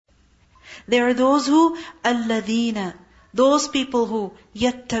They are those who, الَّذِينَ, those people who,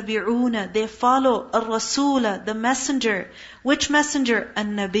 يَتَّبِعُونَ, they follow, الرَّسُولَ, the messenger. Which messenger?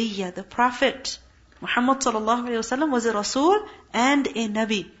 النَّبِيَّ, the prophet. Muhammad sallallahu alayhi wa sallam was a Rasul and a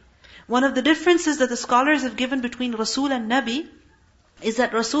Nabi. One of the differences that the scholars have given between Rasul and Nabi is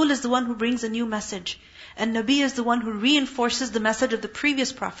that Rasul is the one who brings a new message, and Nabi is the one who reinforces the message of the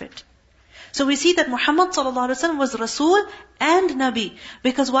previous prophet. So we see that Muhammad sallallahu alaihi wasallam was Rasul and Nabi,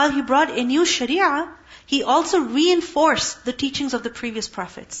 because while he brought a new Sharia, he also reinforced the teachings of the previous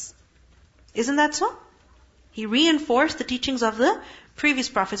prophets. Isn't that so? He reinforced the teachings of the previous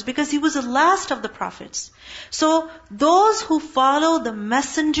prophets because he was the last of the prophets. So those who follow the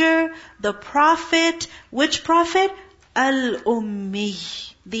messenger, the prophet, which prophet?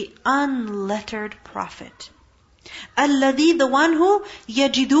 Al-Ummi, the unlettered prophet. Alladhi, the one who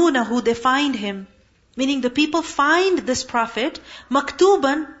yajidunahu, they find him. Meaning the people find this prophet,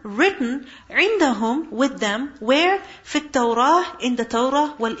 maktuban, written, indahum, with them, where? Fit Torah, in the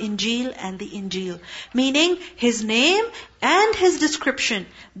Torah, wal Injil, and the Injil. Meaning his name and his description,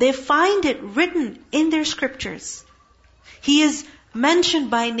 they find it written in their scriptures. He is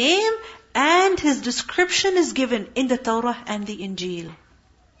mentioned by name and his description is given in the Torah and the Injil.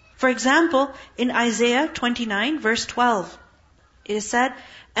 For example, in Isaiah 29 verse 12, it is said,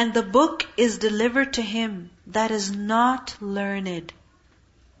 and the book is delivered to him that is not learned.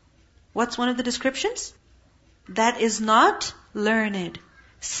 What's one of the descriptions? That is not learned.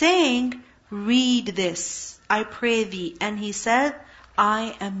 Saying, read this, I pray thee. And he said,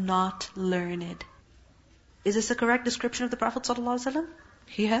 I am not learned. Is this a correct description of the Prophet ﷺ?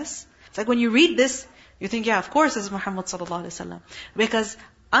 Yes. It's like when you read this, you think, yeah, of course this is Muhammad ﷺ. Because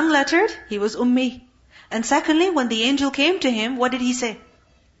unlettered, he was ummi. And secondly, when the angel came to him, what did he say?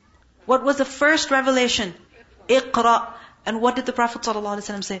 What was the first revelation? Iqra. And what did the Prophet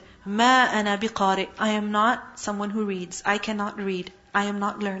ﷺ say? Ma ana biqari. I am not someone who reads. I cannot read. I am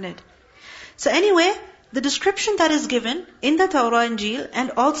not learned. So anyway, the description that is given in the Torah, Injil,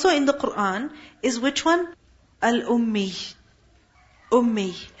 and also in the Quran is which one? Al-Ummi.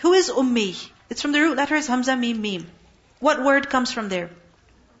 Ummi. Who is Ummi? It's from the root letters Hamza, Mim, Mim. What word comes from there?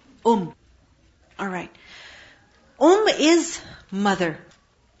 Alright. Is mother.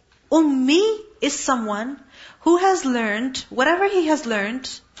 Ummi is someone who has learned whatever he has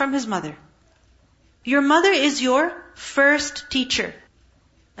learned from his mother. Your mother is your first teacher.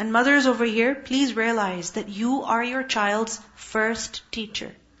 And mothers over here, please realize that you are your child's first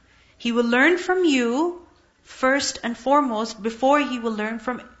teacher. He will learn from you first and foremost before he will learn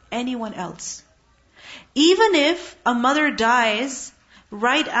from anyone else. Even if a mother dies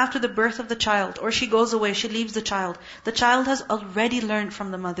right after the birth of the child, or she goes away, she leaves the child has already learned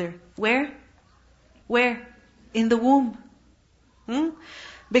from the mother. Where? In the womb.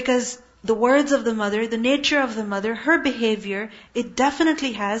 Because the words of the mother, the nature of the mother, her behavior, it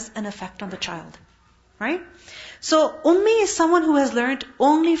definitely has an effect on the child. Right? So, Ummi is someone who has learned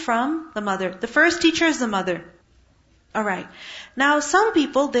only from the mother. The first teacher is the mother. Alright. Now, some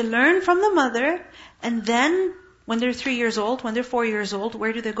people, they learn from the mother, and then, when they're 3 years old, when they're 4 years old,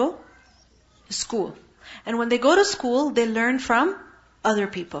 where do they go? School. And when they go to school, they learn from other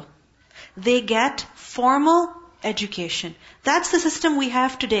people. They get formal education. That's the system we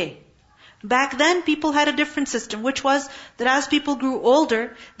have today. Back then, people had a different system, which was that as people grew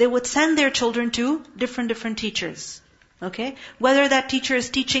older, they would send their children to different teachers. Okay? Whether that teacher is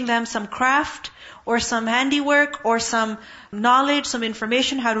teaching them some craft, or some handiwork, or some knowledge, some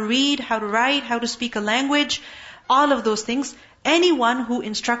information, how to read, how to write, how to speak a language, all of those things. Anyone who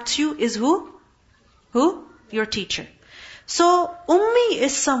instructs you is who? Who? Your teacher. So, Ummi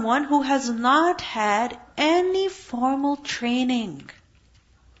is someone who has not had any formal training.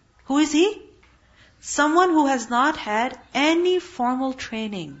 Who is he? Someone who has not had any formal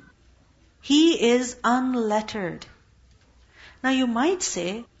training. He is unlettered. Now you might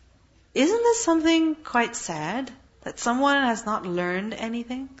say, isn't this something quite sad? That someone has not learned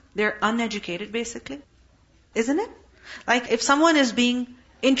anything? They're uneducated basically. Isn't it? Like if someone is being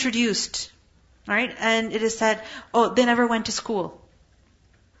introduced, right? And it is said, oh, they never went to school.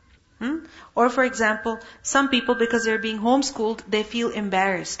 Or for example, some people, because they're being homeschooled, they feel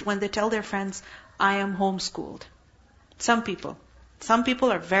embarrassed when they tell their friends, I am homeschooled. Some people. Some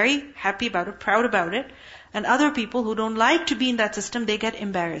people are very happy about it, proud about it. And other people who don't like to be in that system, they get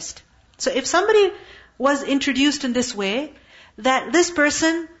embarrassed. So if somebody was introduced in this way, that this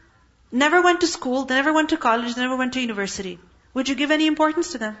person never went to school, they never went to college, they never went to university, would you give any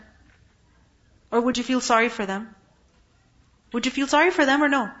importance to them? Or would you feel sorry for them? Would you feel sorry for them or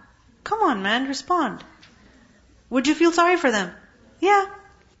no? Come on, man, respond. Would you feel sorry for them? Yeah.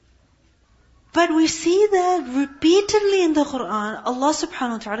 we see that repeatedly in the Quran, Allah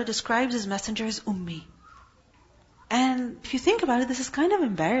subhanahu wa ta'ala describes His messenger as ummi. And if you think about it, this is kind of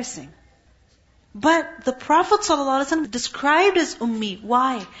embarrassing. But the Prophet ﷺ described as ummi.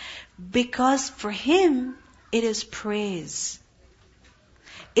 Why? Because for him, it is praise.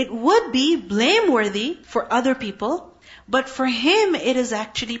 It would be blameworthy for other people, but for him, it is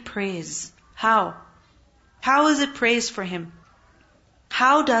actually praise. How? How is it praise for him?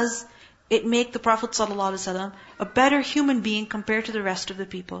 How does it make the Prophet ﷺ a better human being compared to the rest of the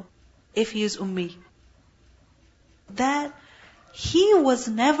people if he is ummi? That he was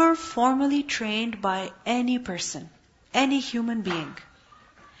never formally trained by any person, any human being.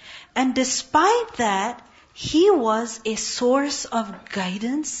 And despite that, he was a source of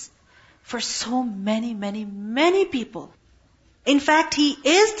guidance for so many, many, many people. In fact, he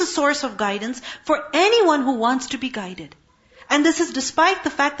is the source of guidance for anyone who wants to be guided. And this is despite the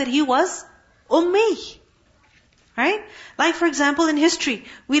fact that he was ummi. Right? Like for example, in history,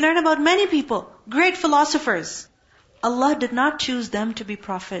 we learn about many people, great philosophers. Allah did not choose them to be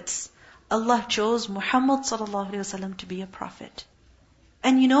prophets. Allah chose Muhammad sallallahu alaihi wasallam to be a prophet.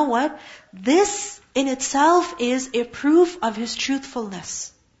 And you know what? This in itself is a proof of his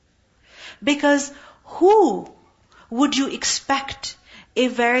truthfulness. Because who would you expect a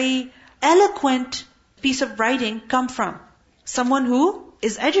very eloquent piece of writing come from? Someone who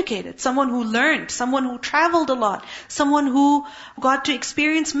is educated, someone who learned, someone who traveled a lot, someone who got to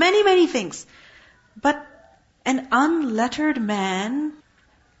experience many, many things. But an unlettered man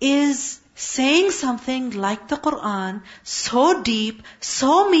is saying something like the Quran, so deep,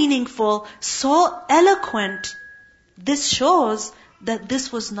 so meaningful, so eloquent. This shows that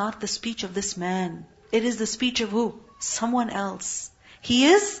this was not the speech of this man. It is the speech of who? Someone else. He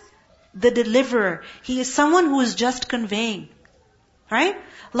is the deliverer. He is someone who is just conveying. Right?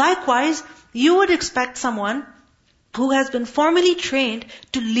 Likewise, you would expect someone who has been formally trained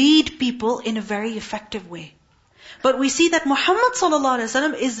to lead people in a very effective way. But we see that Muhammad sallallahu alaihi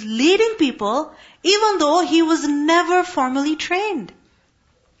wasallam is leading people even though he was never formally trained.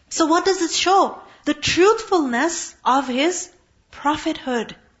 So what does it show? The truthfulness of his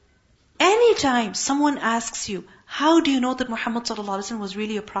prophethood. Anytime someone asks you, how do you know that Muhammad sallallahu alaihi wasallam was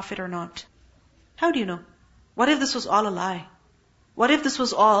really a prophet or not? How do you know? What if this was all a lie? What if this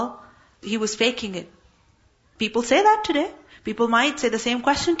was all, he was faking it? People say that today. People might say the same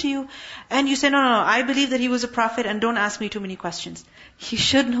question to you. And you say, no, I believe that he was a prophet and don't ask me too many questions. You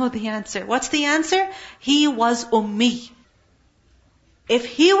should know the answer. What's the answer? He was ummi. If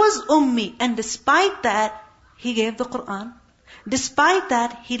he was ummi, and despite that, he gave the Quran. Despite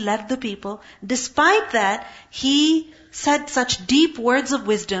that, he led the people. Despite that, he said such deep words of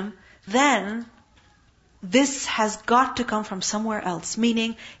wisdom, then this has got to come from somewhere else.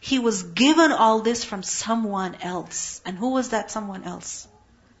 Meaning, he was given all this from someone else. And who was that someone else?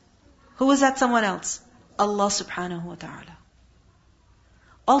 Who was that someone else? Allah subhanahu wa ta'ala.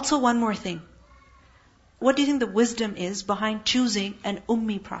 Also one more thing. What do you think the wisdom is behind choosing an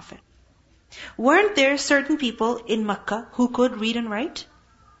ummi prophet? Weren't there certain people in Makkah who could read and write?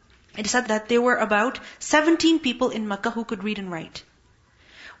 It said that there were about 17 people in Makkah who could read and write.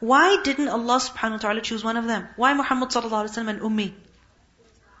 Why didn't Allah subhanahu wa ta'ala choose one of them? Why Muhammad sallallahu alaihi wasallam an ummi?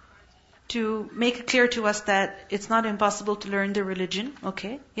 To make it clear to us that it's not impossible to learn the religion.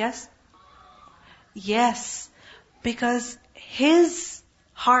 Okay, yes? Yes, because his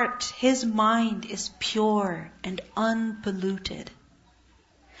heart, his mind is pure and unpolluted.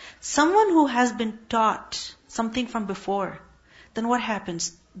 Someone who has been taught something from before, then what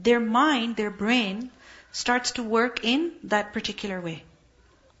happens? Their mind, their brain, starts to work in that particular way.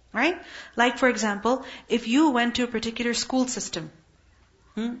 Right? Like for example, if you went to a particular school system,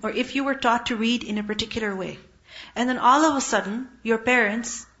 or if you were taught to read in a particular way, and then all of a sudden, your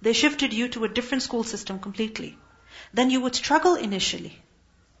parents, they shifted you to a different school system completely, then you would struggle initially.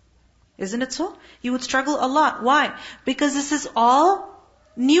 Isn't it so? You would struggle a lot. Why? Because this is all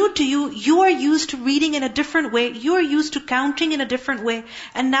new to you. You are used to reading in a different way. You are used to counting in a different way.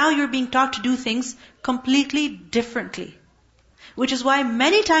 And now you're being taught to do things completely differently. Which is why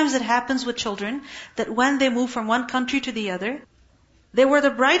many times it happens with children that when they move from one country to the other, they were the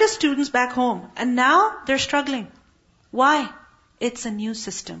brightest students back home and now they're struggling. Why? It's a new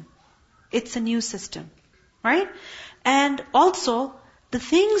system. It's a new system. Right? And also, the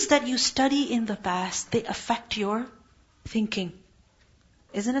things that you study in the past, they affect your thinking.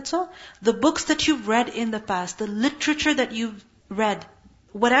 Isn't it so? The books that you've read in the past, the literature that you've read,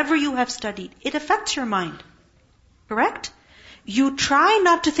 whatever you have studied, it affects your mind. Correct? You try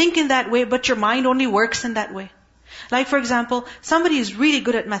not to think in that way, but your mind only works in that way. Like for example, somebody is really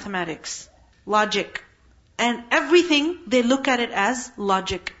good at mathematics. logic. And everything, they look at it as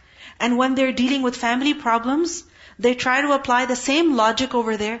logic. And when they're dealing with family problems, they try to apply the same logic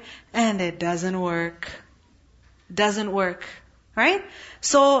over there, and it doesn't work. Doesn't work. Right?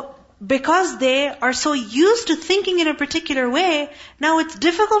 So, because they are so used to thinking in a particular way, now it's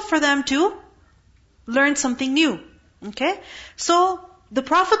difficult for them to learn something new. Okay? So, the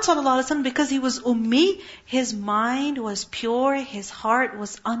Prophet ﷺ, because he was ummi, his mind was pure, his heart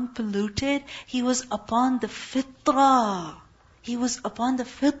was unpolluted, he was upon the fitrah. He was upon the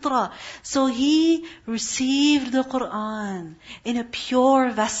fitrah. So he received the Qur'an in a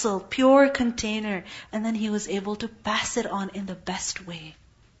pure vessel, pure container, and then he was able to pass it on in the best way.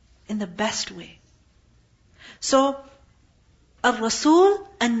 In the best way. So, Al-Rasul,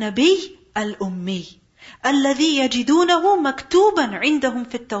 Al-Nabi, Al-Ummi. الذي يجدونه مكتوبا عندهم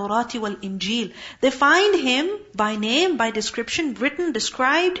في التوراة والإنجيل. They find him by name, by description, written,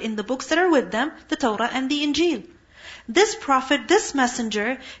 described in the books that are with them, the Torah and the Injil. This prophet, this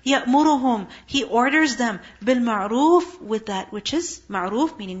messenger, يأمرهم, he orders them بالمعروف, with that which is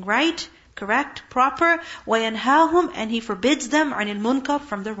ma'ruf, meaning right, correct, proper, وينهاهم, and he forbids them عن المنكر,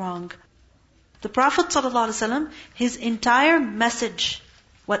 from the wrong. The Prophet ﷺ, his entire message,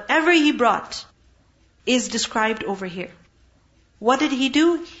 whatever he brought, is described over here. What did he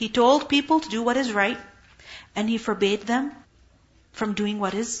do? He told people to do what is right, and he forbade them from doing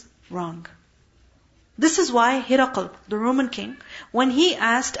what is wrong. This is why Hiraql, the Roman king, when he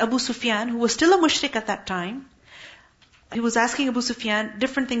asked Abu Sufyan, who was still a mushrik at that time, he was asking Abu Sufyan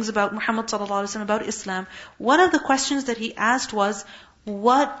different things about Muhammad ﷺ, about Islam. One of the questions that he asked was,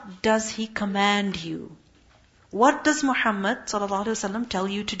 what does he command you? What does Muhammad ﷺ tell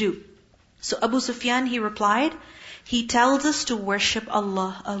you to do? So Abu Sufyan, he replied, he tells us to worship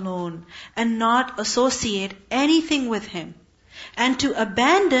Allah alone and not associate anything with Him, and to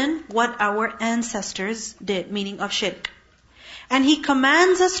abandon what our ancestors did, meaning of shirk. And He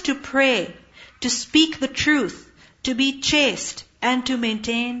commands us to pray, to speak the truth, to be chaste, and to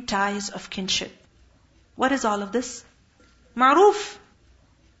maintain ties of kinship. What is all of this? Ma'ruf,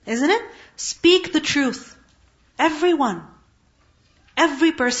 isn't it? Speak the truth. Everyone.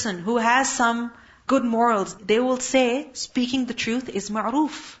 Every person who has some good morals, they will say, speaking the truth is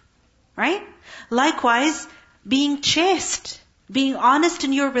ma'ruf. Right? Likewise, being chaste, being honest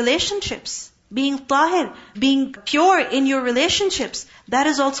in your relationships, being tahir, being pure in your relationships, that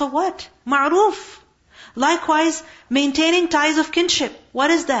is also what? Ma'ruf. Likewise, maintaining ties of kinship.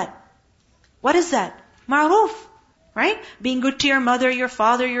 What is that? What is that? Ma'ruf. Right? Being good to your mother, your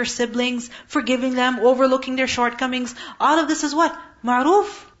father, your siblings, forgiving them, overlooking their shortcomings. All of this is what?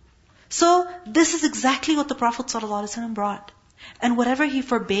 Ma'ruf. So, this is exactly what the Prophet ﷺ brought. And whatever he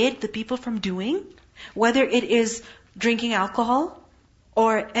forbade the people from doing, whether it is drinking alcohol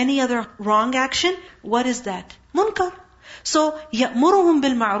or any other wrong action, what is that? Munkar. So, يَأْمُرُهُمْ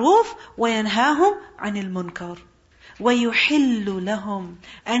بِالْمَعْرُوفِ وَيَنْهَاهُمْ عَنِ الْمُنْكَرِ وَيُحِلُّ لَهُمْ,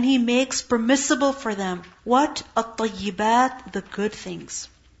 and he makes permissible for them what? الطَّيِّبَاتِ, the good things.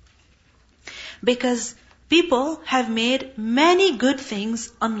 Because people have made many good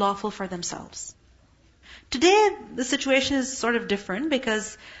things unlawful for themselves. Today, the situation is sort of different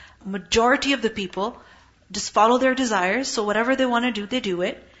because majority of the people just follow their desires, so whatever they want to do, they do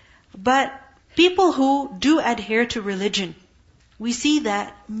it. But people who do adhere to religion, we see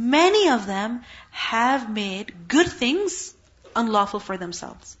that many of them have made good things unlawful for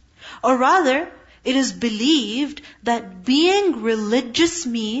themselves. Or rather, it is believed that being religious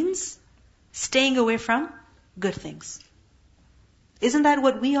means staying away from good things. Isn't that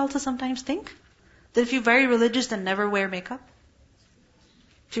what we also sometimes think? That if you're very religious, then never wear makeup.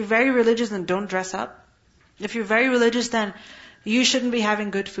 If you're very religious, then don't dress up. If you're very religious, then you shouldn't be having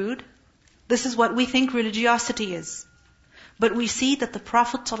good food. This is what we think religiosity is. But we see that the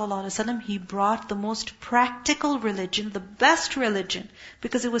Prophet ﷺ, he brought the most practical religion, the best religion,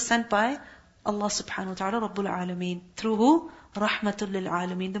 because it was sent by Allah subhanahu wa ta'ala, Rabbul Alameen. Through who? Rahmatul lil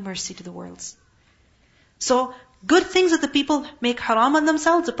Alameen, the mercy to the worlds. So, good things that the people make haram on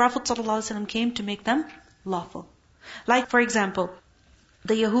themselves, the Prophet ﷺ came to make them lawful. Like, for example,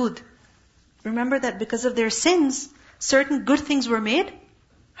 the Yahud. Remember that because of their sins, certain good things were made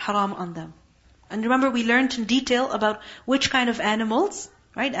haram on them. And remember, we learned in detail about which kind of animals,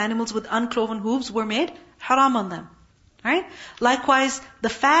 right? Animals with uncloven hooves were made haram on them, right? Likewise, the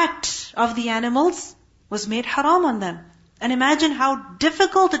fat of the animals was made haram on them. And imagine how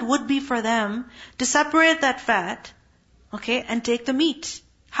difficult it would be for them to separate that fat, okay, and take the meat.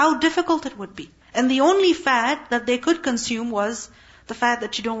 How difficult it would be. And the only fat that they could consume was the fat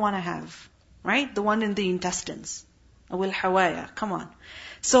that you don't want to have, right? The one in the intestines. Awil hawaya, come on.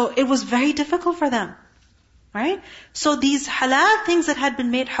 So it was very difficult for them. Right? So these halal things that had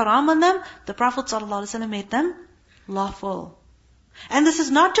been made haram on them, the Prophet ﷺ made them lawful. And this is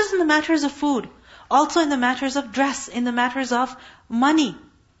not just in the matters of food, also in the matters of dress, in the matters of money,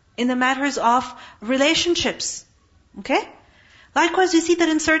 in the matters of relationships. Okay? Likewise, we see that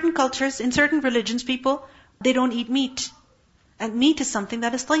in certain cultures, in certain religions, people, they don't eat meat. And meat is something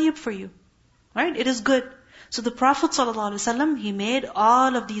that is tayyib for you. Right? It is good. So the Prophet ﷺ, he made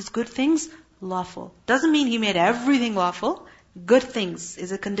all of these good things lawful. Doesn't mean he made everything lawful. Good things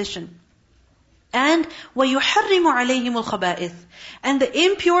is a condition. And وَيُحَرِّمُ عَلَيْهِمُ الْخَبَائِثِ. And the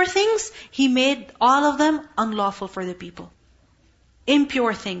impure things, he made all of them unlawful for the people.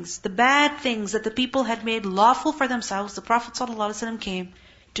 Impure things, the bad things that the people had made lawful for themselves, the Prophet ﷺ came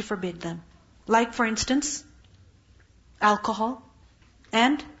to forbid them. Like, for instance, alcohol.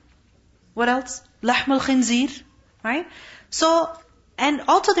 And what else? لَحْمُ الْخِنْزِيرِ. Right? So, and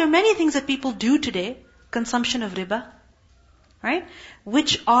also there are many things that people do today, consumption of riba, right?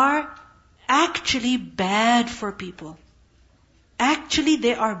 Which are actually bad for people. Actually,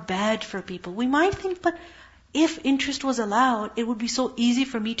 they are bad for people. We might think, but if interest was allowed, it would be so easy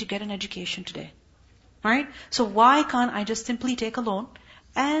for me to get an education today. Right? So why can't I just simply take a loan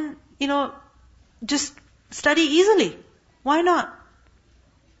and, just study easily? Why not?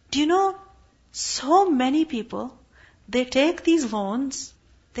 Do you know, so many people, they take these loans,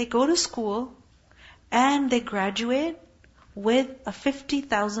 they go to school, and they graduate with a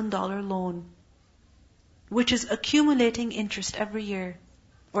 $50,000 loan, which is accumulating interest every year,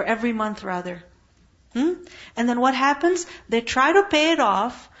 or every month rather. And then what happens? They try to pay it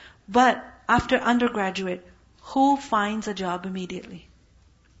off, but after undergraduate, who finds a job immediately?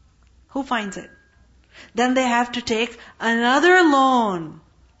 Who finds it? Then they have to take another loan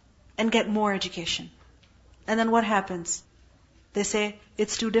and get more education. And then what happens? They say,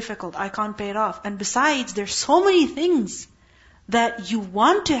 it's too difficult, I can't pay it off. And besides, there's so many things that you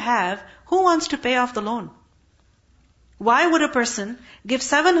want to have. Who wants to pay off the loan? Why would a person give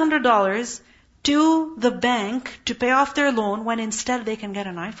 $700 to the bank to pay off their loan when instead they can get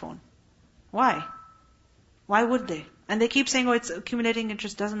an iPhone? Why? Why would they? And they keep saying, it's accumulating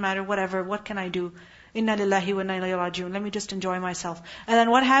interest, doesn't matter, whatever, what can I do? Inna lillahi wa inna ilayhi raji'un. Let me just enjoy myself. And then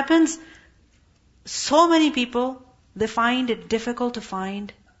what happens? So many people, they find it difficult to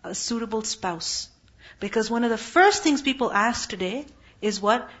find a suitable spouse. Because one of the first things people ask today is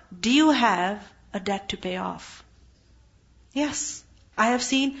what? Do you have a debt to pay off? Yes. I have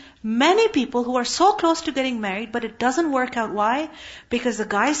seen many people who are so close to getting married, but it doesn't work out. Why? Because the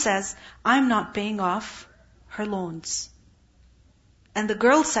guy says, I'm not paying off her loans. And the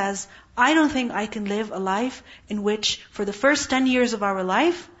girl says, I don't think I can live a life in which for the first 10 years of our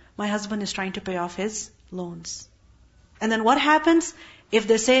life, my husband is trying to pay off his loans. And then what happens? If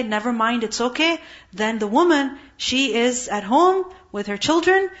they say, never mind, it's okay, then the woman, she is at home with her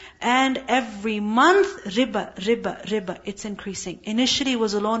children, and every month, riba, it's increasing. Initially it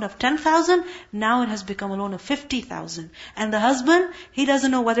was a loan of 10,000, now it has become a loan of 50,000. And the husband, he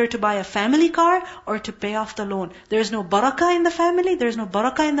doesn't know whether to buy a family car or to pay off the loan. There's no barakah in the family, there's no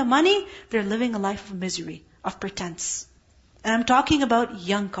barakah in the money, they're living a life of misery, of pretense. And I'm talking about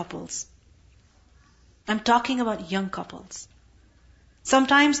young couples.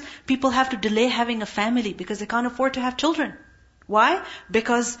 Sometimes people have to delay having a family because they can't afford to have children. Why?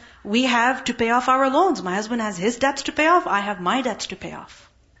 Because we have to pay off our loans. My husband has his debts to pay off, I have my debts to pay off.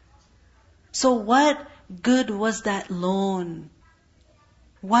 So what good was that loan?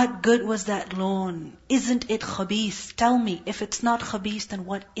 What good was that loan? Isn't it khabith? Tell me, if it's not khabith, then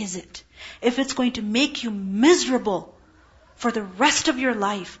what is it? If it's going to make you miserable for the rest of your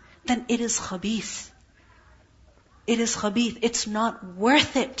life, then it is khabith. It is khabith. It's not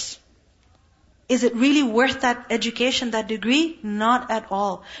worth it. Is it really worth that education, that degree? Not at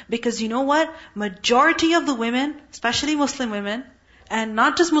all. Because you know what? Majority of the women, especially Muslim women, and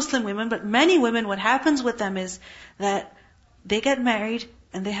not just Muslim women, but many women, what happens with them is that they get married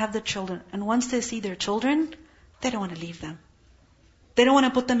and they have the children. And once they see their children, they don't want to leave them. They don't want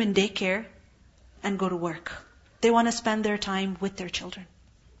to put them in daycare and go to work. They want to spend their time with their children.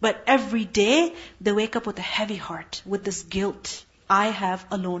 But every day, they wake up with a heavy heart, with this guilt. I have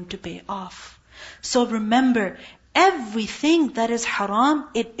a loan to pay off. So remember, everything that is haram,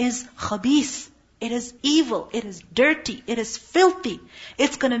 it is khabith. It is evil. It is dirty. It is filthy.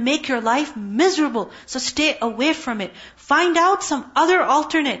 It's going to make your life miserable. So stay away from it. Find out some other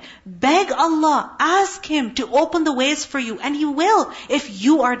alternate. Beg Allah. Ask Him to open the ways for you. And He will, if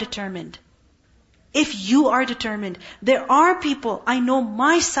you are determined. If you are determined. There are people, I know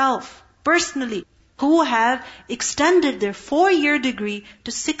myself, personally, who have extended their 4-year degree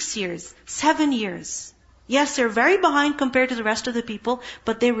to 6 years, 7 years. Yes, they're very behind compared to the rest of the people,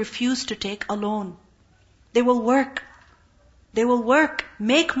 but they refuse to take a loan. They will work. They will work,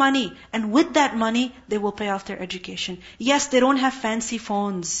 make money, and with that money, they will pay off their education. Yes, they don't have fancy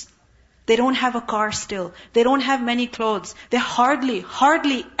phones. They don't have a car still. They don't have many clothes. They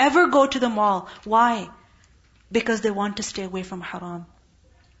hardly ever go to the mall. Why? Because they want to stay away from haram.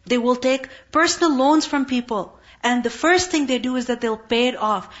 They will take personal loans from people. And the first thing they do is that they'll pay it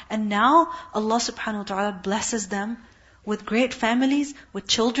off. And now Allah subhanahu wa ta'ala blesses them with great families, with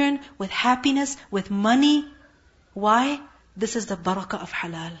children, with happiness, with money. Why? This is the barakah of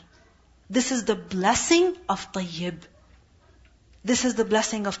halal. This is the blessing of tayyib. This is the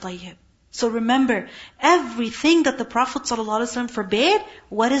blessing of tayyib. So remember, everything that the Prophet ﷺ forbade,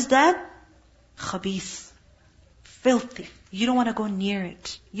 what is that? Khabith. Filthy. You don't want to go near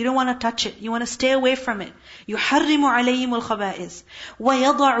it. You don't want to touch it. You want to stay away from it. يُحَرِّمُ عَلَيْهِمُ الْخَبَائِثِ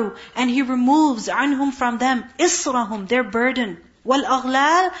وَيَضَعُ, and He removes عَنْهُمْ from them إِصْرَهُمْ, their burden.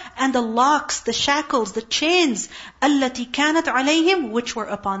 وَالْأَغْلَالِ, and the locks, the shackles, the chains, الَّتِي كَانَتْ عَلَيْهِمْ, which were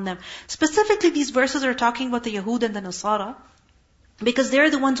upon them. Specifically, these verses are talking about the Yahud and the Nasara, because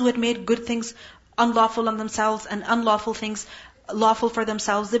they're the ones who had made good things unlawful on themselves and unlawful things lawful for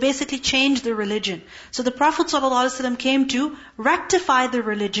themselves. They basically changed their religion. So the Prophet ﷺ came to rectify the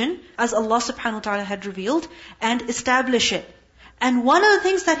religion as Allah subhanahu wa ta'ala had revealed and establish it. And one of the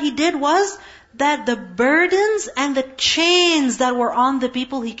things that He did was that the burdens and the chains that were on the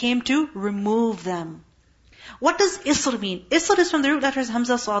people, He came to remove them. What does Isr mean? Isr is from the root letters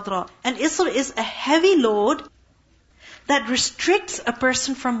Hamza Sadra. And Isr is a heavy load that restricts a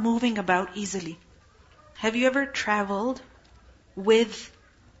person from moving about easily. Have you ever traveled with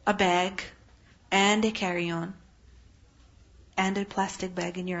a bag and a carry-on and a plastic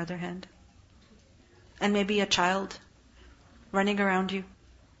bag in your other hand? And maybe a child running around you?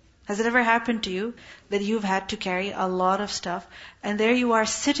 Has it ever happened to you that you've had to carry a lot of stuff and there you are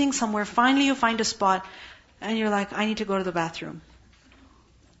sitting somewhere, finally you find a spot and you're like, I need to go to the bathroom.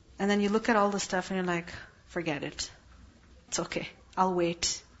 And then you look at all the stuff and you're like, forget it. It's okay. I'll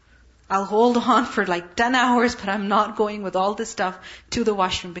wait. I'll hold on for like 10 hours, but I'm not going with all this stuff to the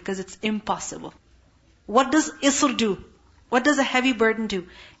washroom because it's impossible. What does Isr do? What does a heavy burden do?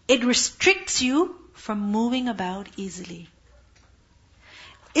 It restricts you from moving about easily.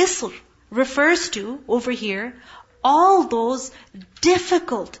 Isr refers to, over here, all those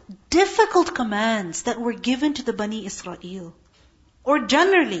difficult commands that were given to the Bani Israel. Or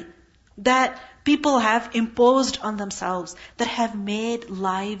generally, that people have imposed on themselves, that have made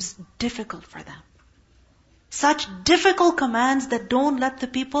lives difficult for them. Such difficult commands that don't let the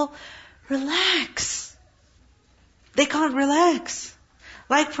people relax. They can't relax.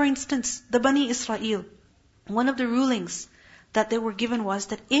 Like for instance, the Bani Israel, one of the rulings that they were given was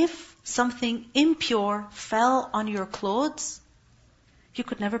that if something impure fell on your clothes, you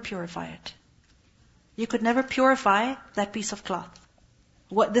could never purify it. You could never purify that piece of cloth.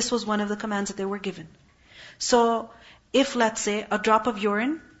 This was one of the commands that they were given. So, if let's say a drop of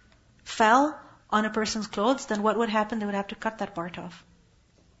urine fell on a person's clothes, then what would happen? They would have to cut that part off.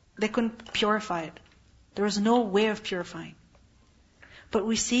 They couldn't purify it. There was no way of purifying. But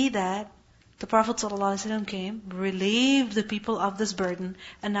we see that the Prophet ﷺ came, relieved the people of this burden,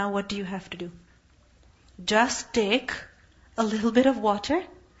 and now what do you have to do? Just take a little bit of water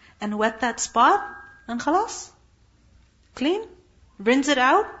and wet that spot, and khalas. Clean. Rinse it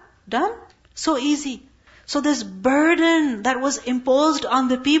out. Done. So easy. So this burden that was imposed on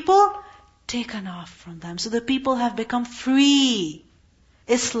the people, taken off from them. So the people have become free.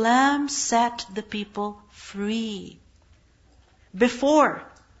 Islam set the people free. Before,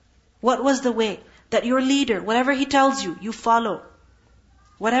 what was the way? That your leader, whatever he tells you, you follow.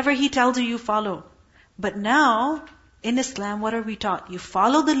 Whatever he tells you, you follow. But now, in Islam, what are we taught? You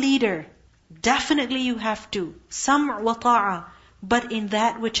follow the leader. Definitely you have to. Sam' wa ta'a. But in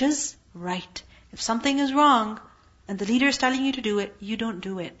that which is right. If something is wrong, and the leader is telling you to do it, you don't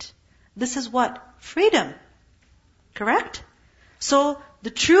do it. This is what? Freedom. Correct? So,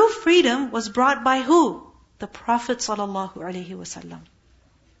 the true freedom was brought by who? The Prophet ﷺ.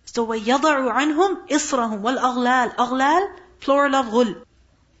 So, وَيَضَعُ عَنْهُمْ إِصْرَهُمْ وَالْأَغْلَالِ. Aghlal, plural of ghul.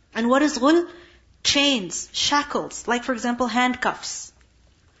 And what is ghul? Chains, shackles. Like for example, handcuffs.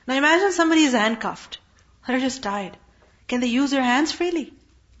 Now imagine somebody is handcuffed. They're just tied. Can they use their hands freely?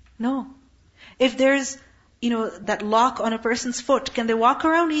 No. If there's, that lock on a person's foot, can they walk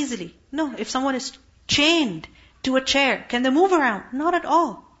around easily? No. If someone is chained to a chair, can they move around? Not at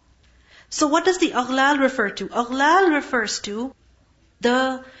all. So what does the aghlal refer to? Aghlal refers to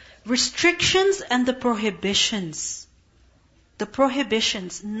the restrictions and the prohibitions. The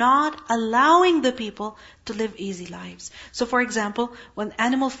prohibitions, not allowing the people to live easy lives. So for example, when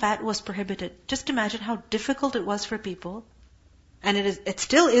animal fat was prohibited, just imagine how difficult it was for people, and it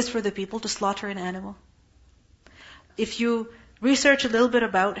still is for the people to slaughter an animal. If you research a little bit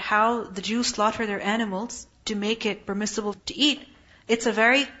about how the Jews slaughter their animals to make it permissible to eat, it's a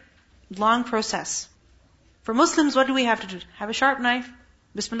very long process. For Muslims, what do we have to do? Have a sharp knife,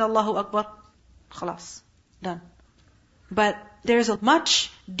 Bismillah, Allahu Akbar, khalas, done. But there's a much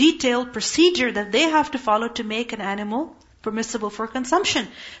detailed procedure that they have to follow to make an animal permissible for consumption.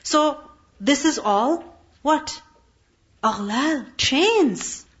 So this is all what? Aghlal,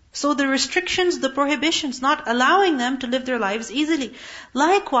 chains. So the restrictions, the prohibitions, not allowing them to live their lives easily.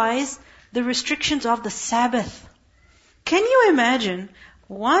 Likewise, the restrictions of the Sabbath. Can you imagine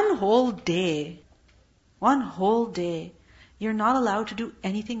one whole day, you're not allowed to do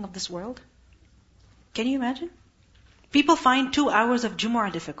anything of this world? Can you imagine? People find 2 hours of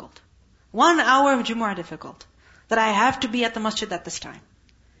Jumu'ah difficult. 1 hour of Jumu'ah difficult. That I have to be at the masjid at this time.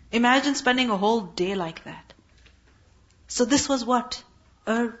 Imagine spending a whole day like that. So this was what?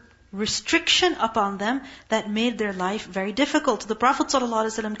 A restriction upon them that made their life very difficult. The Prophet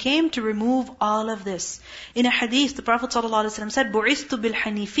ﷺ came to remove all of this. In a hadith, the Prophet ﷺ said, بُعِثْتُ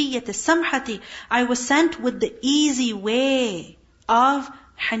بِالْحَنِيفِيَّةِ السَّمْحَةِ I was sent with the easy way of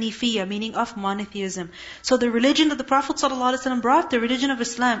Hanifiyya, meaning of monotheism. So the religion that the Prophet ﷺ brought, the religion of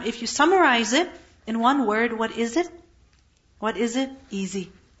Islam, if you summarize it in one word, what is it? What is it?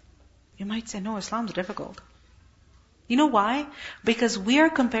 Easy. You might say, no, Islam's difficult. You know why? Because we are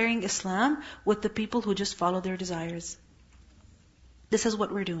comparing Islam with the people who just follow their desires. This is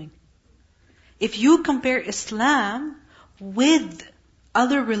what we're doing. If you compare Islam with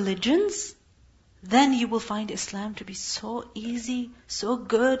other religions, then you will find Islam to be so easy, so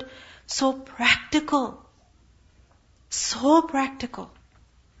good, so practical. So practical.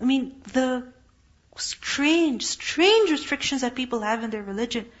 I mean, the strange restrictions that people have in their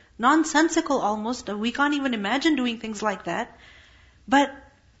religion, nonsensical almost, we can't even imagine doing things like that. But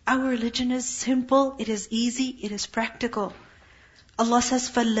our religion is simple, it is easy, it is practical. Allah says,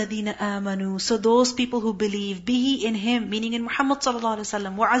 فَالَّذِينَ آمَنُوا So those people who believe, bihi in Him, meaning in Muhammad sallallahu alaihi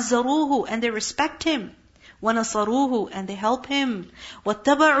wasallam, وَعَزَّرُوهُ and they respect Him, وَنَصَرُوهُ and they help Him,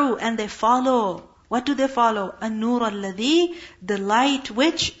 وَاتَّبَعُوا and they follow. What do they follow? النُّورَ الَّذِي the light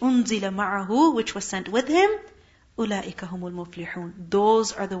which أُنزِلَ مَعَهُ which was sent with Him, أُولَٰئِكَ هُمُ الْمُفْلِحُونَ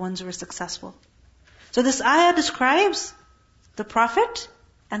Those are the ones who are successful. So this ayah describes the Prophet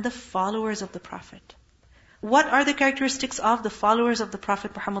and the followers of the Prophet. What are the characteristics of the followers of the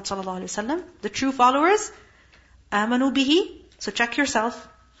Prophet Muhammad sallallahu alaihi wasallam? The true followers? آمَنُوا بِهِ So check yourself.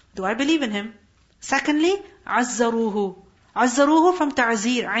 Do I believe in Him? Secondly, عَزَّرُوهُ عَزَّرُوهُ from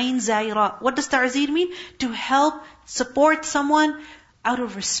ta'zir, ayn zaira. What does ta'zir mean? To help, support someone out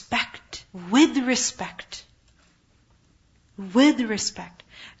of respect. With respect. With respect.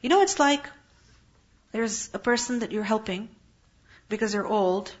 You know, it's like, there's a person that you're helping because they're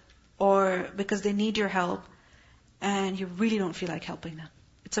old, or because they need your help, and you really don't feel like helping them.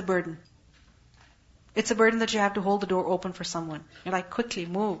 It's a burden. It's a burden that you have to hold the door open for someone. You're like, quickly,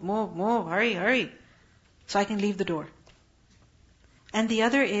 move, hurry, so I can leave the door. And the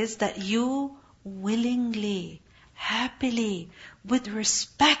other is that you willingly, happily, with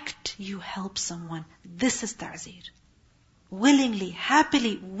respect, you help someone. This is ta'zir. Willingly,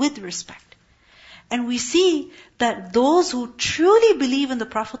 happily, with respect. And we see that those who truly believe in the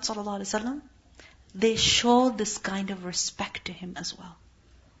Prophet ﷺ, they show this kind of respect to him as well.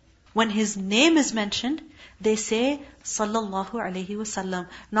 When his name is mentioned, they say, Sallallahu Alaihi Wasallam.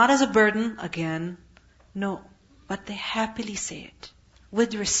 Not as a burden, again. No. But they happily say it.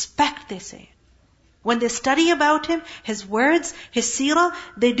 With respect they say it. When they study about him, his words, his seerah,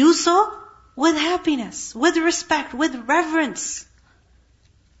 they do so with happiness, with respect, with reverence.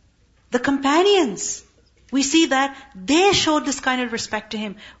 The companions, we see that they showed this kind of respect to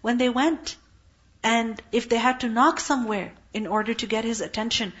him when they went. And if they had to knock somewhere in order to get his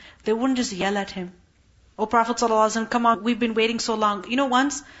attention, they wouldn't just yell at him. Oh Prophet ﷺ, come on, we've been waiting so long. You know,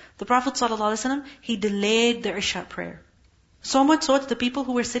 once, the Prophet ﷺ, he delayed the Isha prayer. So much so that the people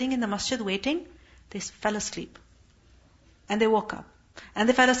who were sitting in the masjid waiting, they fell asleep. And they woke up. And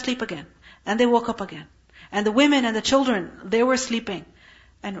they fell asleep again. And they woke up again. And the women and the children, they were sleeping.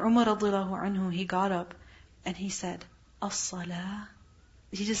 And Umar radhiyallahu anhu, he got up and he said, As-salah.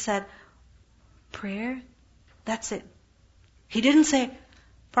 He just said, prayer, that's it. He didn't say,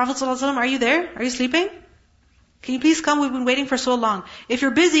 Prophet ﷺ, are you there? Are you sleeping? Can you please come? We've been waiting for so long. If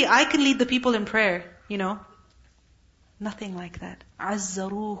you're busy, I can lead the people in prayer, you know. Nothing like that.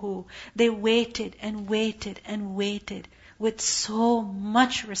 عَزَّرُوهُ. They waited and waited and waited with so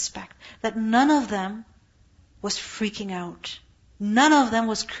much respect that none of them was freaking out. None of them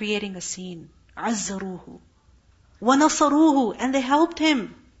was creating a scene. عَزَّرُوهُ وَنَصَرُوهُ. And they helped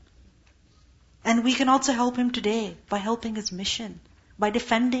him. And we can also help him today by helping his mission, by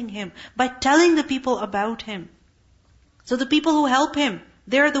defending him, by telling the people about him. So the people who help him,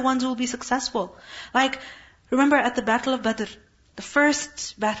 they're the ones who will be successful. Like, remember at the Battle of Badr, the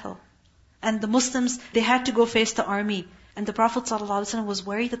first battle, and the Muslims, they had to go face the army. And the Prophet ﷺ was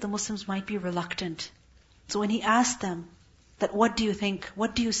worried that the Muslims might be reluctant. So when he asked them, that what do you think?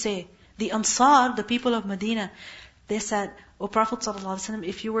 What do you say? The Ansar, the people of Medina, they said, O Prophet ﷺ,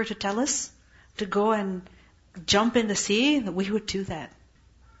 if you were to tell us to go and jump in the sea, we would do that.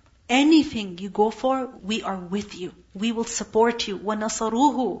 Anything you go for, we are with you. We will support you.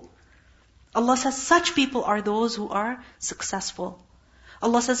 وَنَصَرُوهُ. Allah says such people are those who are successful.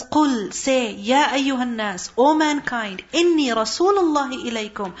 Allah says, قُلْ, say, يَا أَيُّهَا النَّاسِ, O mankind, إِنِّي رَسُولُ اللَّهِ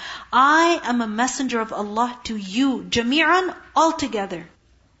إِلَيْكُمْ, I am a messenger of Allah to you, جَمِيعًا, altogether.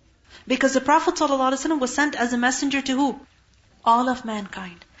 Because the Prophet ﷺ was sent as a messenger to who? All of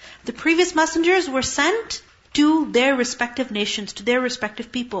mankind. The previous messengers were sent to their respective nations, to their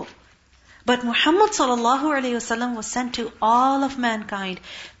respective people. But Muhammad ﷺ was sent to all of mankind.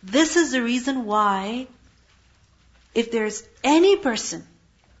 This is the reason why, if there's any person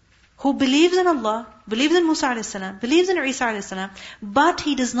who believes in Allah, believes in Musa a.s., believes in Isa a.s., but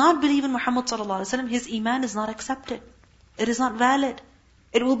he does not believe in Muhammad ﷺ, his iman is not accepted. It is not valid.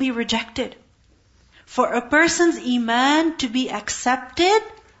 It will be rejected. For a person's iman to be accepted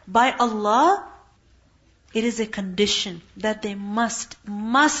by Allah, it is a condition that they must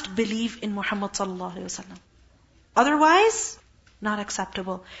believe in Muhammad ﷺ. Otherwise, not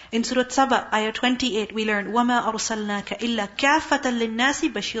acceptable. In Surah Saba, ayah 28, we learn, وَمَا أَرْسَلْنَاكَ إِلَّا كَافَةً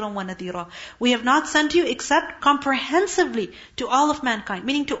لِلنَّاسِ بَشِيرًا وَنَذِيرًا. We have not sent you except comprehensively to all of mankind,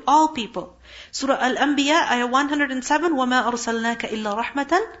 meaning to all people. Surah Al-Anbiya, ayah 107, وَمَا أَرْسَلْنَاكَ إِلَّا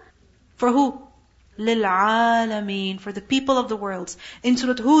رَحْمَةً. For who? لِلْعَالَمِينَ. For the people of the worlds. In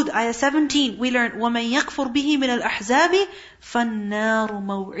Surah Hud, ayah 17, we learn, وَمَنْ يَكْفُرْ بِهِ مِنَ الْأَحْزَابِ فَالنَّارُ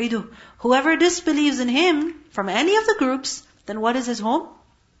مَوْعِدُهُ. Whoever disbelieves in him, from any of the groups, then what is his home?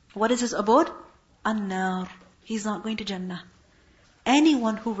 What is his abode? An-nar. He's not going to Jannah.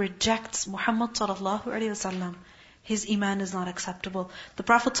 Anyone who rejects Muhammad sallallahu alaihi wasallam, his iman is not acceptable. The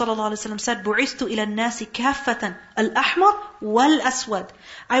Prophet sallallahu alaihi wasallam said, بُعِثْتُ إِلَى النَّاسِ كَافَّةً الْأَحْمَرُ وَالْأَسْوَدُ.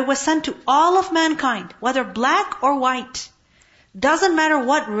 I was sent to all of mankind, whether black or white. Doesn't matter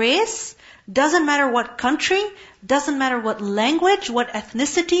what race, doesn't matter what country, doesn't matter what language, what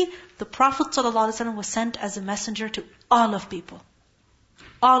ethnicity. The Prophet ﷺ was sent as a messenger to all of people.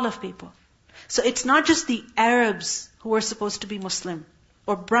 All of people. So it's not just the Arabs who are supposed to be Muslim,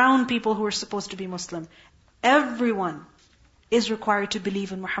 or brown people who are supposed to be Muslim. Everyone is required to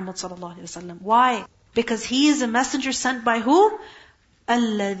believe in Muhammad ﷺ. Why? Because he is a messenger sent by who?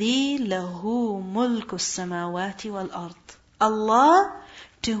 الَّذِي لَهُ مُلْكُ السَّمَاوَاتِ وَالْأَرْضِ. Allah,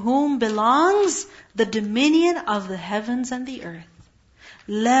 to whom belongs the dominion of the heavens and the earth.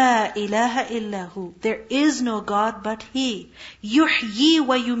 La ilaha illahu. There is no God but He. Yuhyi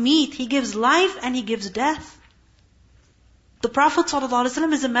wa yumeet. He gives life and He gives death. The Prophet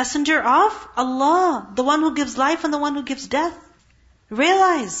ﷺ is a messenger of Allah, the one who gives life and the one who gives death.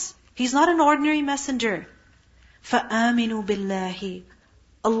 Realize, He's not an ordinary messenger. فَآمِنُوا بِاللَّهِ.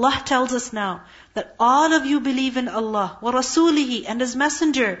 Allah tells us now that all of you believe in Allah, wa rasulihi, and His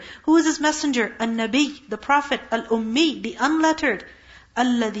messenger. Who is His messenger? An-Nabi, the Prophet, Al-Ummi, the unlettered.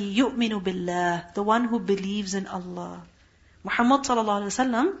 الَّذِي يُؤْمِنُ بِاللَّهِ, the one who believes in Allah. Muhammad sallallahu alaihi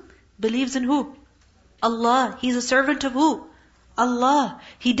wasallam believes in who? Allah. He's a servant of who? Allah.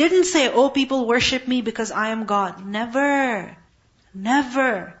 He didn't say, oh people worship me because I am God. Never.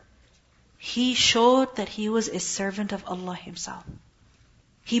 Never. He showed that he was a servant of Allah Himself.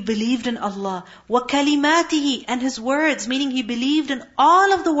 He believed in Allah. وَكَلِمَاتِهِ, and His words, meaning he believed in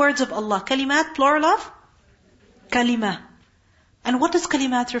all of the words of Allah. Kalimat, plural of? Kalima. And what does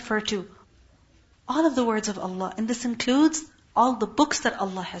kalimat refer to? All of the words of Allah. And this includes all the books that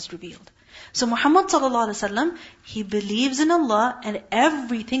Allah has revealed. So Muhammad sallallahu alaihi wasallam, he believes in Allah and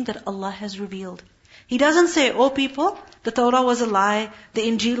everything that Allah has revealed. He doesn't say, oh people, the Torah was a lie, the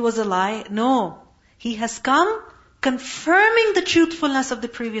Injil was a lie. No. He has come confirming the truthfulness of the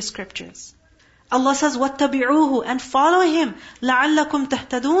previous scriptures. Allah says, وَاتَّبِعُوهُ, and follow Him, لَعَلَّكُمْ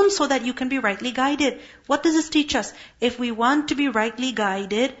تَهْتَدُونَ, so that you can be rightly guided. What does this teach us? If we want to be rightly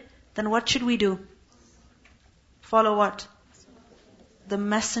guided, then what should we do? Follow what? The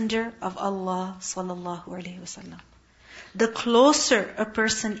messenger of Allah sallallahu alaihi wasallam. The closer a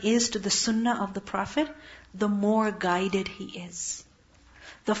person is to the sunnah of the Prophet, the more guided he is.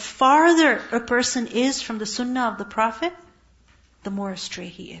 The farther a person is from the sunnah of the Prophet, the more astray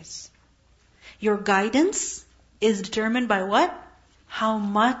he is. Your guidance is determined by what? How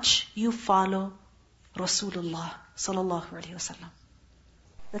much you follow Rasulullah sallallahu alaihi wasallam.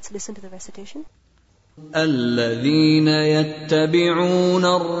 Let's listen to the recitation. الذين يتبعون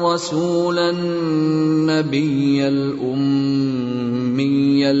الرسول النبي الأمي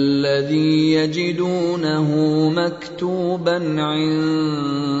الذي يجدونه مكتوبا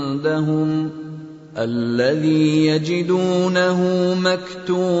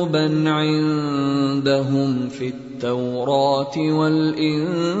عندهم في التوراة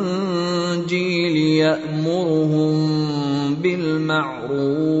والإنجيل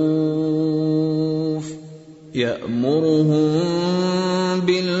يأمرهم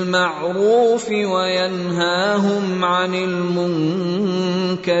بالمعروف وينهاهم عن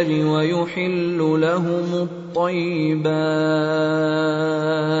المنكر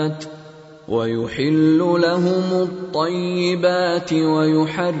ويحل لهم الطيبات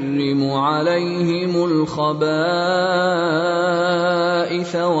ويحرم عليهم الخبائث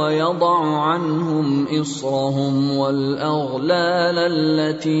ويضع عنهم إصرهم والأغلال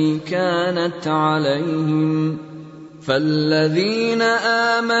التي كانت عليهم فالذين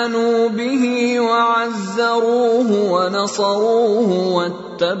آمنوا به وعزروه ونصروه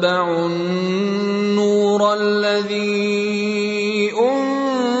واتبعوا النور الذي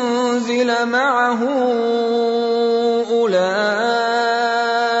أنزل معه أولئك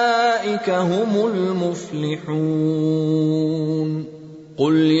هم المفلحون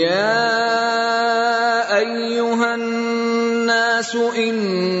قل يا أيها الناس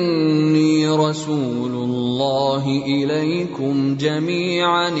إني رسول الله إليكم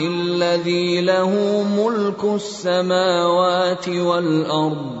جميعا الذي له ملك السماوات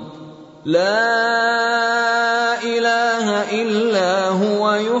والأرض لا إله إلا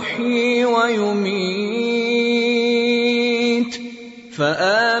هو يحيي ويميت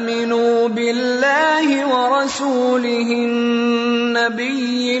فآمنوا بالله ورسوله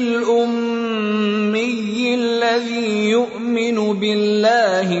النبي الأمي الذي يؤمن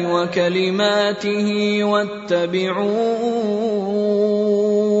بالله وكلماته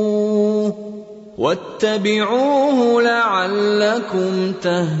واتبعوه لعلكم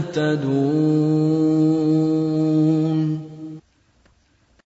تهتدون